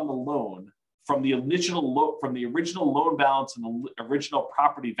enough on the loan from the original loan balance and the original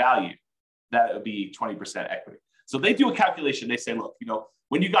property value that it would be 20% equity. So they do a calculation. They say, look,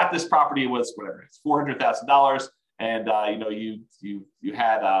 when you got this property, it was whatever it's $400,000, and you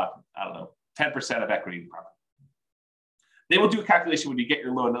had 10% of equity in the property. They will do a calculation when you get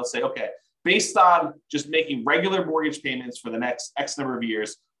your loan. They'll say, okay, based on just making regular mortgage payments for the next X number of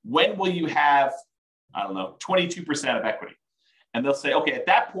years, when will you have 22% of equity? And they'll say, okay, at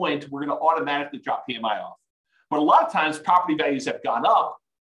that point, we're going to automatically drop PMI off. But a lot of times, property values have gone up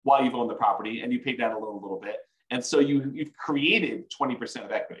while you've owned the property, and you paid down a loan a little bit. And so you've created 20%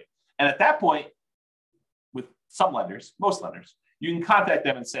 of equity. And at that point, with some lenders, most lenders, you can contact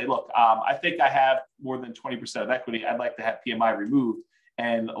them and say, look, I think I have more than 20% of equity. I'd like to have PMI removed.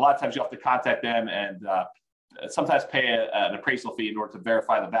 And a lot of times you have to contact them and sometimes pay an appraisal fee in order to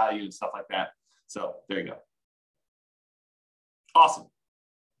verify the value and stuff like that. So there you go. Awesome.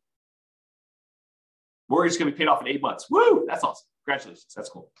 Mortgage is going to be paid off in 8 months. Woo! That's awesome. Congratulations. That's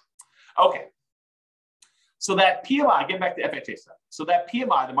cool. Okay. So that PMI, getting back to FHA stuff. So that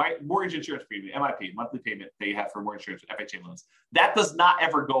PMI, the mortgage insurance premium, MIP, monthly payment that you have for mortgage insurance, FHA loans, that does not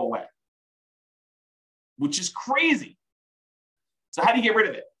ever go away, which is crazy. So how do you get rid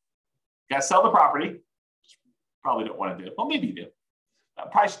of it? You got to sell the property. Probably don't want to do it. Well, maybe you do.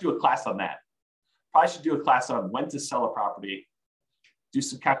 Probably should do a class on that. Probably should do a class on when to sell a property, do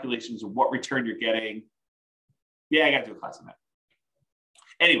some calculations of what return you're getting. Yeah, I got to do a class on that.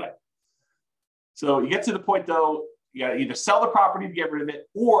 Anyway, so you get to the point, though, you got to either sell the property to get rid of it,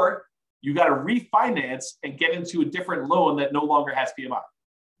 or you got to refinance and get into a different loan that no longer has PMI.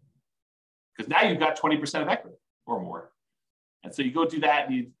 Because now you've got 20% of equity or more. And so you go do that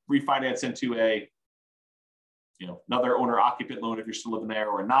and you refinance into another owner occupant loan if you're still living there,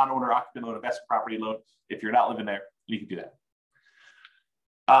 or a non-owner occupant loan, investment property loan if you're not living there. You can do that.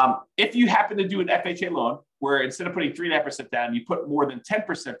 If you happen to do an FHA loan where instead of putting 3.5% down, you put more than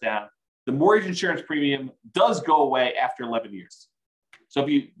 10% down, the mortgage insurance premium does go away after 11 years. So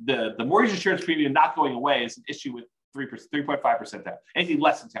if the mortgage insurance premium not going away is an issue with 3.5% down, anything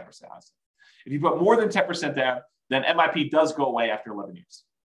less than 10%, honestly. If you put more than 10% down, then MIP does go away after 11 years.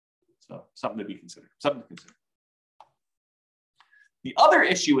 So something to consider. The other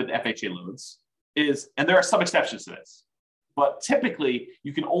issue with FHA loans is, and there are some exceptions to this, but typically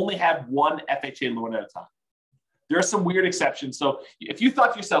you can only have one FHA loan at a time. There are some weird exceptions. So if you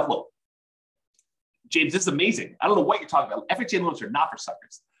thought to yourself, look, James, this is amazing. I don't know what you're talking about. FHA loans are not for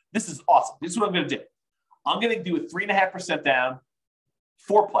suckers. This is awesome. This is what I'm going to do. I'm going to do a 3.5% down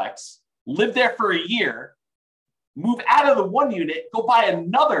fourplex, live there for a year, move out of the one unit, go buy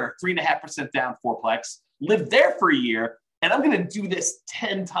another 3.5% down fourplex, live there for a year, and I'm going to do this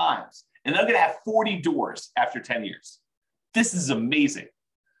 10 times. And I'm going to have 40 doors after 10 years. This is amazing.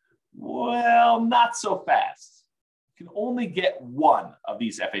 Well, not so fast. You can only get one of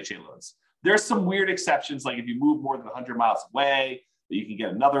these FHA loans. There's some weird exceptions, like if you move more than 100 miles away, that you can get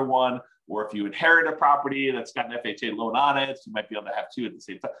another one. Or if you inherit a property that's got an FHA loan on it, you might be able to have two at the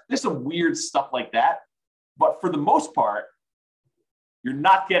same time. There's some weird stuff like that. But for the most part, you're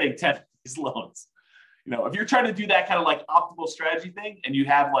not getting 10 of these loans. If you're trying to do that kind of like optimal strategy thing, and you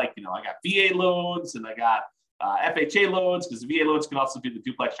have I got VA loans and I got FHA loans, because the VA loans can also do the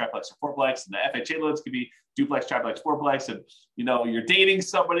duplex, triplex, or fourplex, and the FHA loans can be duplex, triplex, fourplex. And you're dating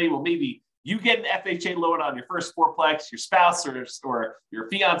somebody, well, maybe you get an FHA loan on your first fourplex, your spouse or your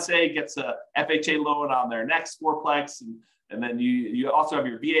fiance gets a FHA loan on their next fourplex, and then you also have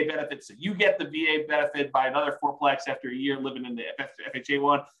your VA benefits. So you get the VA benefit by another fourplex after a year living in the FHA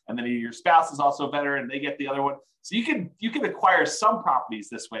one, and then your spouse is also a veteran and they get the other one. So you can acquire some properties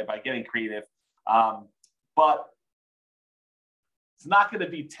this way by getting creative, but it's not going to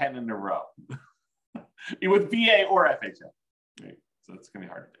be 10 in a row with VA or FHA. Right? So it's going to be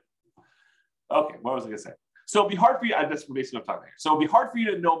hard to do. Okay, what was I going to say? So it'd be hard for you. That's basically what I'm talking here. So it'd be hard for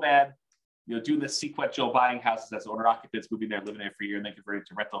you to nomad, doing this sequential buying houses as owner occupants, moving there, living there for a year, and then converting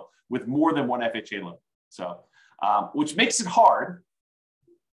to rental with more than one FHA loan. So, which makes it hard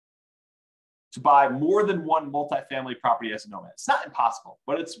to buy more than one multifamily property as a nomad. It's not impossible,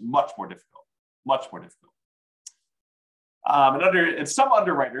 but it's much more difficult. Much more difficult. And some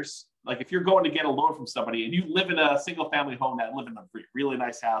underwriters, like if you're going to get a loan from somebody and you live in a single family home that live in a really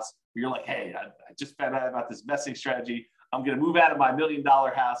nice house, where you're like, hey, I just found out about this investing strategy. I'm going to move out of my $1 million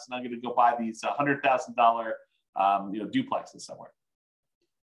house and I'm going to go buy these $100,000 duplexes somewhere.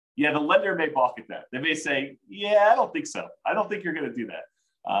 Yeah, the lender may balk at that. They may say, yeah, I don't think so. I don't think you're going to do that.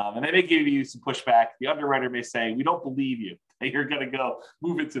 And they may give you some pushback. The underwriter may say, we don't believe you that you're going to go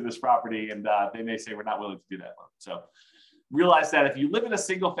move into this property. And they may say, we're not willing to do that loan. So realize that if you live in a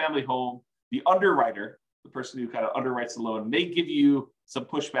single family home, the underwriter, the person who kind of underwrites the loan, may give you some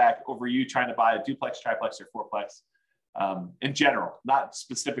pushback over you trying to buy a duplex, triplex, or fourplex in general, not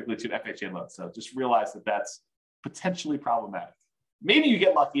specifically to an FHA loan. So just realize that that's potentially problematic. Maybe you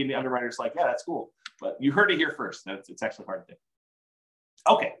get lucky and the underwriter's like, yeah, that's cool. But you heard it here first. It's actually hard to do.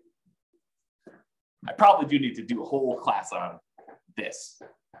 Okay. I probably do need to do a whole class on this,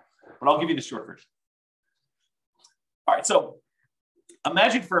 but I'll give you the short version. All right, so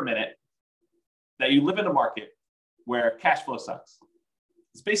imagine for a minute that you live in a market where cash flow sucks.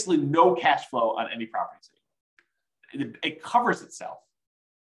 There's basically no cash flow on any property. It covers itself,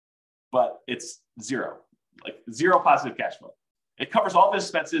 but it's zero, like zero positive cash flow. It covers all the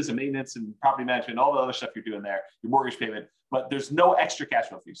expenses and maintenance and property management, all the other stuff you're doing there, your mortgage payment, but there's no extra cash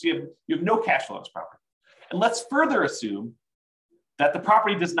flow for you. So you have no cash flow on this property. And let's further assume that the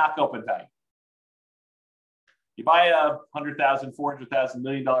property does not go up in value. You buy a $100,000, $400,000, $1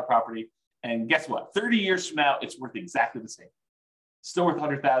 million property, and guess what? 30 years from now, it's worth exactly the same. Still worth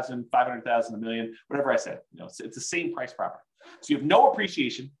 $100,000, $500,000, $1 million, whatever I said. It's the same price property. So you have no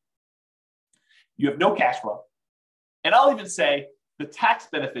appreciation, you have no cash flow, and I'll even say the tax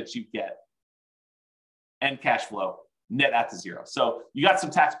benefits you get and cash flow net out to zero. So you got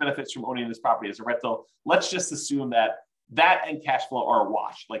some tax benefits from owning this property as a rental. Let's just assume that and cash flow are a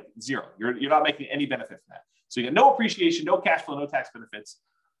wash, like zero. You're not making any benefit from that. So you get no appreciation, no cash flow, no tax benefits,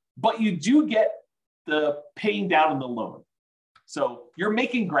 but you do get the paying down on the loan. So you're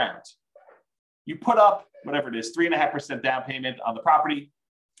making ground. You put up whatever it is, 3.5% down payment on the property,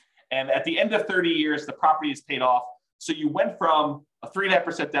 And at the end of 30 years, the property is paid off. So you went from a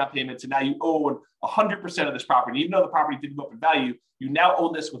 3.5% down payment to now you own 100% of this property. Even though the property didn't go up in value, you now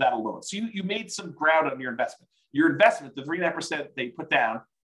own this without a loan. So you made some ground on your investment. Your investment, the 3.5% they put down,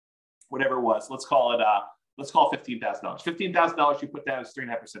 whatever it was, let's call it $15,000. $15,000 you put down is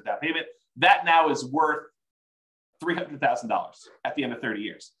 3.5% down payment. That now is worth $300,000 at the end of 30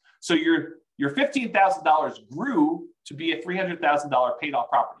 years. So your $15,000 grew to be a $300,000 paid off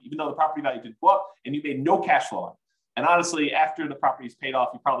property, even though the property value didn't go up and you made no cash flow on it. And honestly, after the property is paid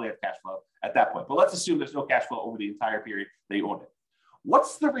off, you probably have cash flow at that point. But let's assume there's no cash flow over the entire period they own it.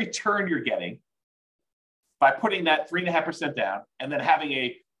 What's the return you're getting by putting that 3.5% down and then having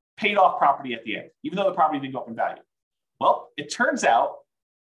a paid off property at the end, even though the property didn't go up in value? Well, it turns out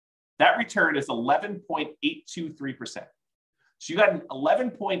that return is 11.823%. So you got an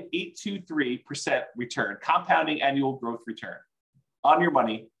 11.823% return, compounding annual growth return on your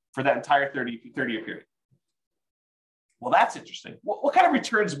money for that entire 30-year period. Well, that's interesting. What kind of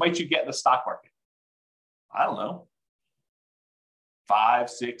returns might you get in the stock market? I don't know. 5,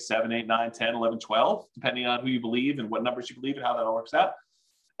 6, 7, 8, 9, 10, 11, 12, depending on who you believe and what numbers you believe and how that all works out.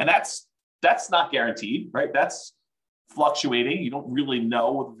 And that's not guaranteed, right? That's fluctuating. You don't really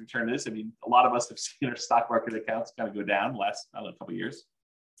know what the return is. I mean, a lot of us have seen our stock market accounts kind of go down the last, couple of years.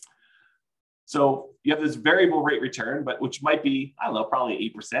 So you have this variable rate return, but which might be,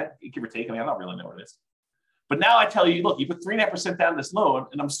 probably 8%, give or take. I mean, I don't really know what it is. But now I tell you, look, you put 3.5% down this loan,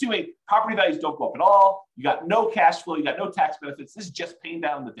 and I'm assuming property values don't go up at all. You got no cash flow. You got no tax benefits. This is just paying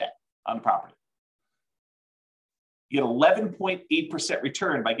down the debt on the property. You get 11.8%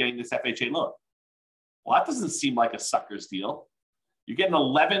 return by getting this FHA loan. Well, that doesn't seem like a sucker's deal. You're getting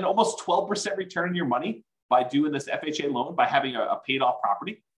 11, almost 12% return on your money by doing this FHA loan, by having a paid off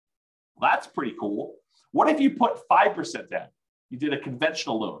property. Well, that's pretty cool. What if you put 5% down? You did a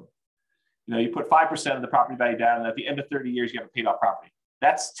conventional loan. You put 5% of the property value down, and at the end of 30 years, you have a paid off property.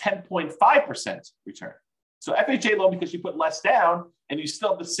 That's 10.5% return. So FHA loan, because you put less down and you still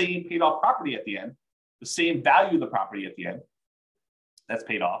have the same paid off property at the end, the same value of the property at the end, that's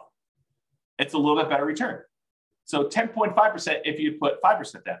paid off. It's a little bit better return. So 10.5% if you put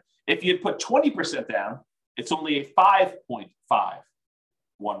 5% down. If you put 20% down, it's only a 5.511%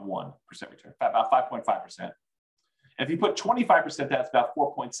 return, about 5.5%. And if you put 25% down, it's about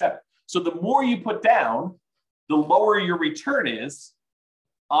 4.7. So the more you put down, the lower your return is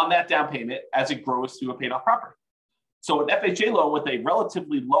on that down payment as it grows to a paid off property. So an FHA loan with a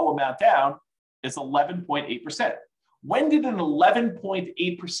relatively low amount down is 11.8%. When did an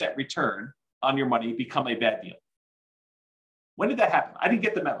 11.8% return on your money become a bad deal? When did that happen? I didn't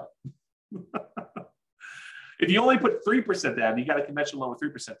get the memo. If you only put 3% down, you got a conventional loan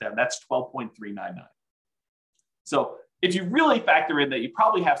with 3% down, that's 12.399. So if you really factor in that, you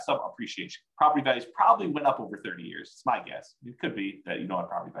probably have some appreciation. Property values probably went up over 30 years. It's my guess. It could be that you don't have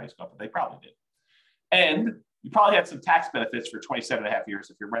property values go up, but they probably did. And you probably had some tax benefits for 27 and a half years.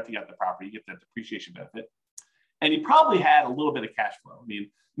 If you're renting out the property, you get that depreciation benefit. And you probably had a little bit of cash flow. I mean,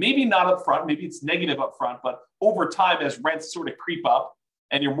 maybe not up front, maybe it's negative up front, but over time, as rents sort of creep up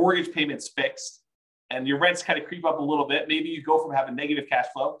and your mortgage payment's fixed and your rents kind of creep up a little bit, maybe you go from having negative cash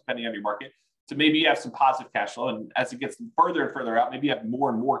flow, depending on your market, to maybe you have some positive cash flow. And as it gets further and further out, maybe you have more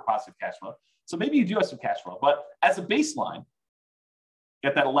and more positive cash flow. So maybe you do have some cash flow, but as a baseline,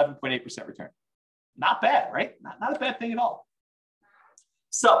 get that 11.8% return. Not bad, right? Not a bad thing at all.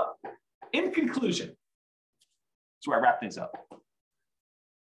 So in conclusion, that's where I wrap things up.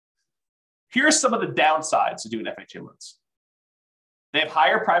 Here are some of the downsides to doing FHA loans. They have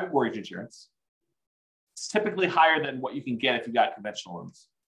higher private mortgage insurance. It's typically higher than what you can get if you got conventional loans.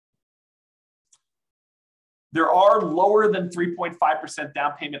 There are lower than 3.5%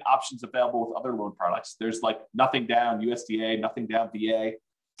 down payment options available with other loan products. There's like nothing down USDA, nothing down VA,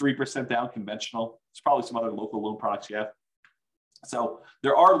 3% down conventional. There's probably some other local loan products you have. So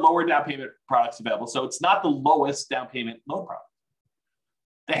there are lower down payment products available. So it's not the lowest down payment loan product.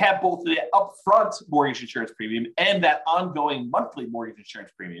 They have both the upfront mortgage insurance premium and that ongoing monthly mortgage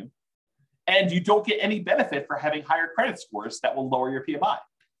insurance premium. And you don't get any benefit for having higher credit scores that will lower your PMI.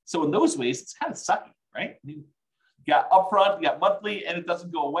 So in those ways, it's kind of sucky, right? I mean, you got upfront, you got monthly, and it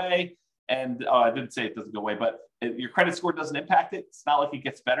doesn't go away. And I didn't say it doesn't go away, but your credit score doesn't impact it. It's not like it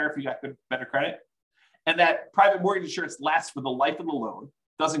gets better if you got better credit. And that private mortgage insurance lasts for the life of the loan,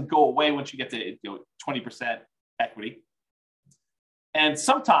 doesn't go away once you get to 20% equity. And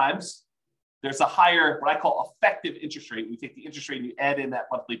sometimes there's a higher, what I call effective interest rate. We take the interest rate and you add in that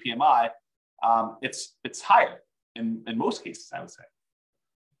monthly PMI. It's higher in most cases, I would say.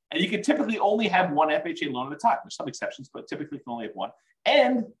 And you can typically only have one FHA loan at a time. There's some exceptions, but typically you can only have one.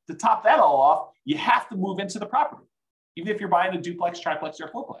 And to top that all off, you have to move into the property. Even if you're buying a duplex, triplex, or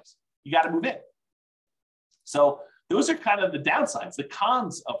fourplex, you got to move in. So those are kind of the downsides, the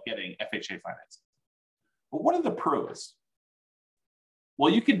cons of getting FHA financing. But what are the pros?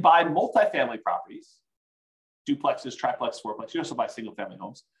 Well, you can buy multifamily properties, duplexes, triplex, fourplex. You also buy single family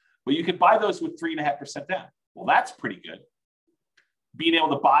homes, but you can buy those with 3.5% down. Well, that's pretty good. Being able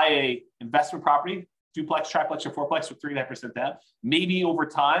to buy a investment property, duplex, triplex, or fourplex with 3.5% down. Maybe over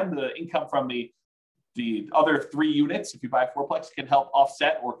time, the income from the other 3 units, if you buy a fourplex, can help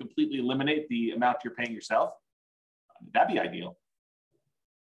offset or completely eliminate the amount you're paying yourself. That'd be ideal.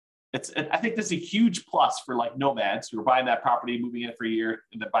 I think this is a huge plus for like nomads who are buying that property, moving in for a year,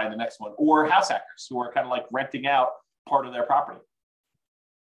 and then buying the next one, or house hackers who are kind of like renting out part of their property.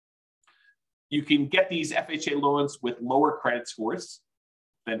 You can get these FHA loans with lower credit scores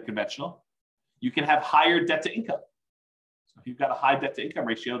than conventional. You can have higher debt to income. So if you've got a high debt to income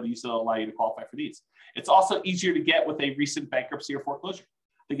ratio, these will allow you to qualify for these. It's also easier to get with a recent bankruptcy or foreclosure.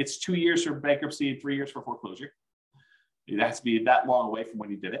 I think it's 2 years for bankruptcy and 3 years for foreclosure. It has to be that long away from when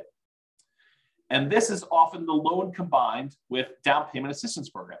you did it. And this is often the loan combined with down payment assistance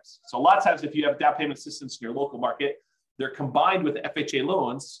programs. So a lot of times if you have down payment assistance in your local market, they're combined with FHA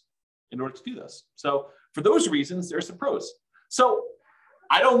loans in order to do this. So for those reasons, there's some pros. So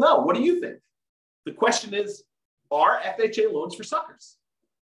I don't know. What do you think? The question is, are FHA loans for suckers?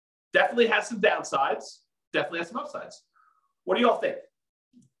 Definitely has some downsides, definitely has some upsides. What do you all think?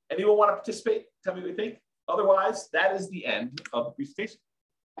 Anyone want to participate? Tell me what you think. Otherwise, that is the end of the presentation.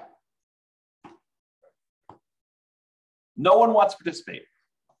 No one wants to participate.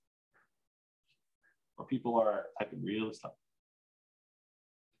 Or people are typing real stuff.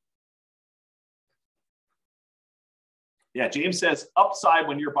 Yeah, James says upside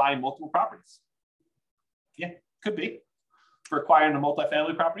when you're buying multiple properties. Yeah, could be. For acquiring the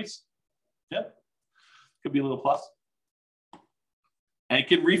multifamily properties. Yeah, could be a little plus. And you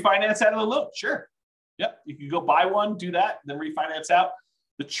can refinance out of the loan. Sure. Yep, you can go buy one, do that, then refinance out.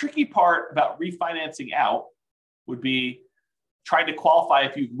 The tricky part about refinancing out would be trying to qualify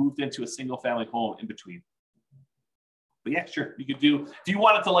if you've moved into a single family home in between. But yeah, sure. You could do, if you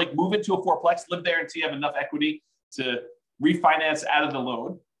wanted to like move into a fourplex, live there until you have enough equity to refinance out of the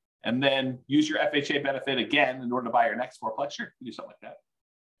loan and then use your FHA benefit again in order to buy your next fourplex, sure, you do something like that.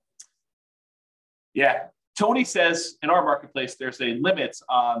 Yeah, Tony says in our marketplace, there's a limit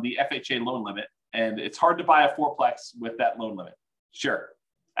on the FHA loan limit, and it's hard to buy a fourplex with that loan limit. Sure,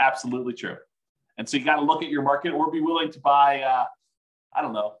 absolutely true. And so you got to look at your market or be willing to buy, I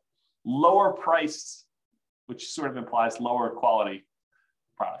don't know, lower priced, which sort of implies lower quality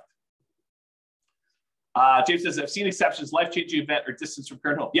product. James says, I've seen exceptions, life-changing event or distance from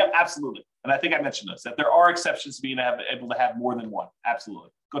current home. Yep, absolutely. And I think I mentioned this, that there are exceptions to being able to have more than one.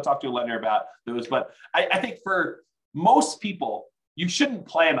 Absolutely. Go talk to a lender about those. But I think for most people, you shouldn't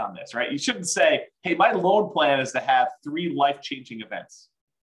plan on this, right? You shouldn't say, hey, my loan plan is to have 3 life-changing events.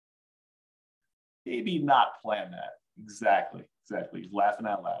 Maybe not plan that. Exactly. He's laughing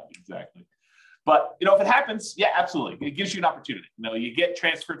out loud. Exactly. But, if it happens, yeah, absolutely. It gives you an opportunity. You get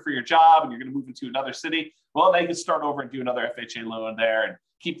transferred for your job and you're going to move into another city. Well, now you can start over and do another FHA loan there and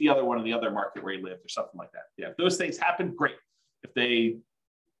keep the other one in the other market where you live or something like that. Yeah, if those things happen, great.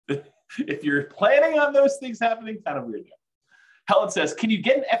 If you're planning on those things happening, kind of weird. Helen says, can you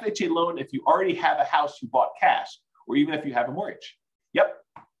get an FHA loan if you already have a house you bought cash or even if you have a mortgage? Yep,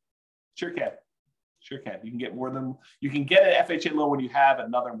 sure can. Sure can. You can get an FHA loan when you have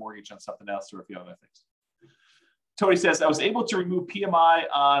another mortgage on something else or a few other things. Tony says, I was able to remove PMI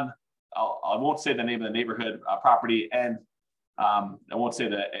on, I won't say the name of the neighborhood property, and I won't say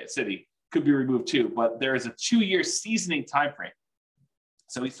the city, could be removed too, but there is a 2-year seasoning time frame.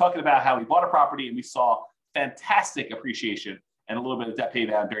 So he's talking about how he bought a property and we saw fantastic appreciation and a little bit of debt pay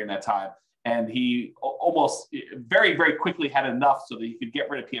down during that time. And he almost very, very quickly had enough so that he could get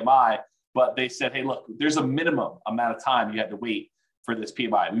rid of PMI. But they said, hey, look, there's a minimum amount of time you had to wait for this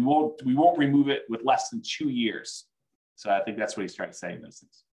PMI. We won't remove it with less than 2 years. So I think that's what he's trying to say in those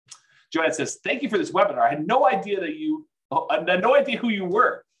things. Joanne says, thank you for this webinar. I had no idea who you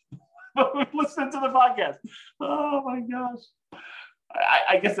were. Listen to the podcast. Oh my gosh.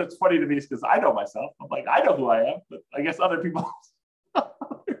 I guess that's funny to me because I know myself. I'm like, I know who I am, but I guess other people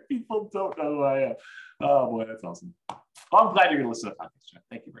don't know who I am. Oh boy, that's awesome. Well, I'm glad you're going to listen to the podcast, John.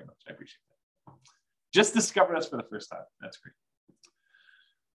 Thank you very much. I appreciate that. Just discovered us for the first time. That's great.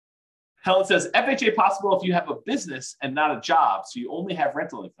 Helen says, FHA possible if you have a business and not a job, so you only have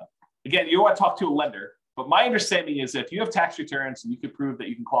rental income. Again, you want to talk to a lender, But my understanding is if you have tax returns and you can prove that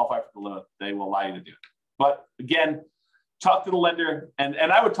you can qualify for the loan, they will allow you to do it. But again, talk to the lender. And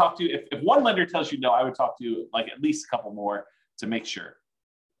I would talk to, if one lender tells you no, I would talk to like at least a couple more to make sure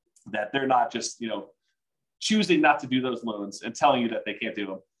that they're not just, choosing not to do those loans and telling you that they can't do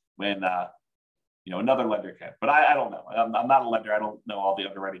them when, another lender can. But I don't know. I'm not a lender. I don't know all the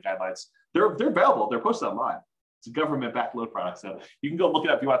underwriting guidelines. They're available. They're posted online. It's a government-backed loan product. So you can go look it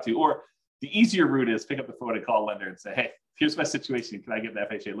up if you want to. Or the easier route is pick up the phone and call a lender and say, hey, here's my situation. Can I get an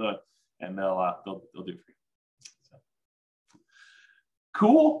FHA loan? And they'll do it for you. So.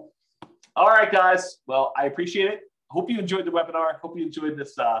 Cool. All right, guys. Well, I appreciate it. Hope you enjoyed the webinar. Hope you enjoyed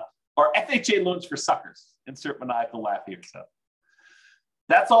this, our FHA Loans for Suckers. Insert maniacal laugh here. So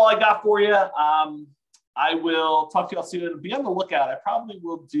that's all I got for you. I will talk to y'all soon. Be on the lookout. I probably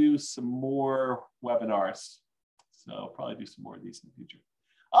will do some more webinars. So I'll probably do some more of these in the future.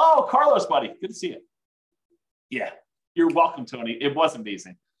 Oh, Carlos, buddy. Good to see you. Yeah, you're welcome, Tony. It was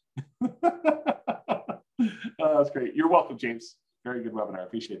amazing. That was great. You're welcome, James. Very good webinar. I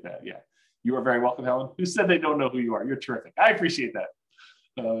appreciate that. Yeah. You are very welcome, Helen. Who said they don't know who you are? You're terrific. I appreciate that.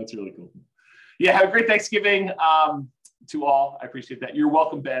 That's really cool. Yeah, have a great Thanksgiving to all. I appreciate that. You're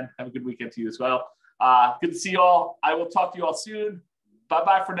welcome, Ben. Have a good weekend to you as well. Good to see you all. I will talk to you all soon.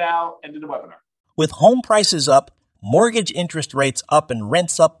 Bye-bye for now. End of the webinar. With home prices up, mortgage interest rates up, and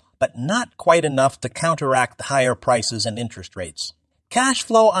rents up, but not quite enough to counteract the higher prices and interest rates. Cash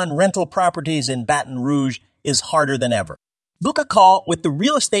flow on rental properties in Baton Rouge is harder than ever. Book a call with the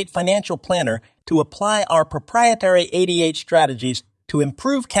Real Estate Financial Planner to apply our proprietary 88 strategies to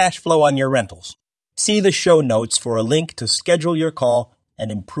improve cash flow on your rentals. See the show notes for a link to schedule your call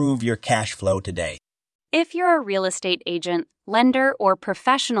and improve your cash flow today. If you're a real estate agent, lender, or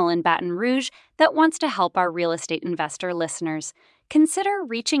professional in Baton Rouge that wants to help our real estate investor listeners, consider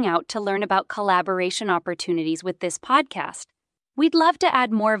reaching out to learn about collaboration opportunities with this podcast. We'd love to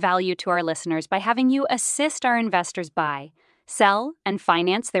add more value to our listeners by having you assist our investors buy, sell, and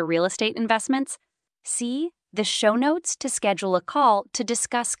finance their real estate investments. See the show notes to schedule a call to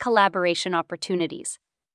discuss collaboration opportunities.